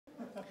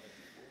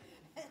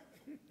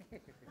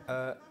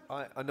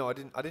I no, I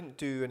didn't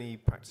do any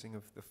practicing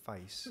of the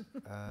face.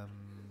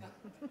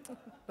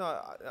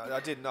 No, I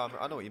didn't. No,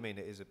 I know what you mean.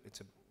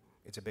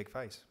 It's a big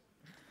face.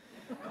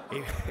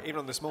 Even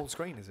on the small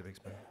screen, it's a big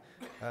screen.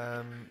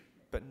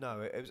 But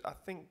no, it was. I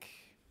think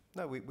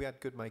no, we had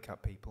good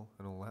makeup people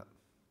and all that,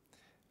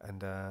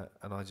 and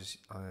I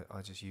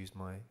just used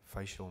my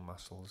facial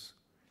muscles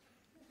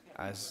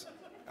as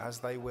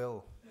they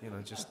will. You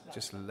know,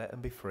 just let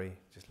them be free.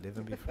 Just live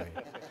and be free.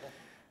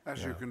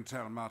 As you can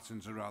tell,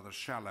 Martin's a rather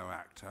shallow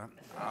actor.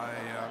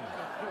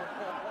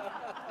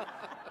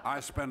 I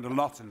spend a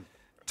lot of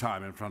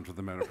time in front of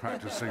the mirror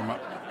practicing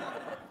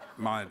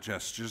my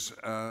gestures,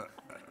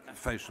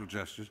 facial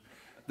gestures.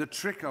 The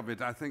trick of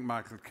it, I think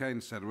Michael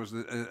Caine said, was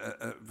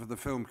that for the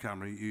film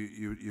camera,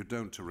 you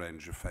don't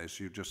arrange your face.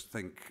 You just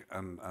think,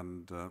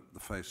 and the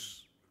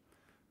face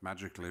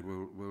magically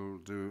will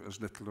do as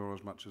little or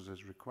as much as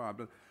is required.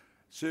 But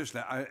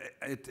seriously,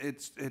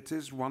 it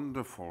is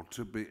wonderful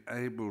to be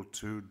able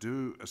to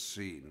do a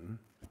scene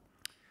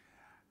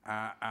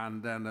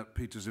and then at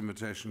Peter's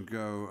invitation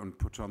go and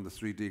put on the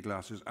 3D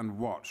glasses and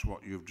watch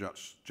what you've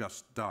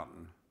just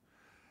done,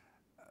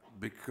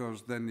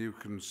 because then you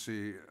can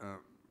see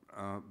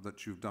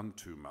that you've done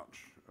too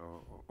much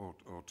or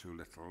too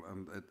little,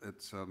 and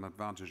it's an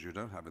advantage you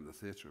don't have in the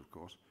theatre, of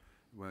course,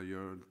 where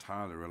you're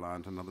entirely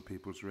reliant on other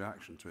people's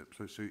reaction to it.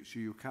 So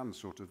you can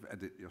sort of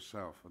edit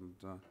yourself and...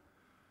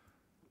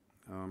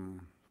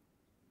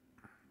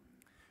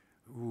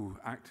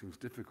 acting's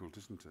difficult,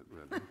 isn't it,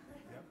 really?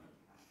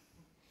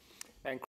 And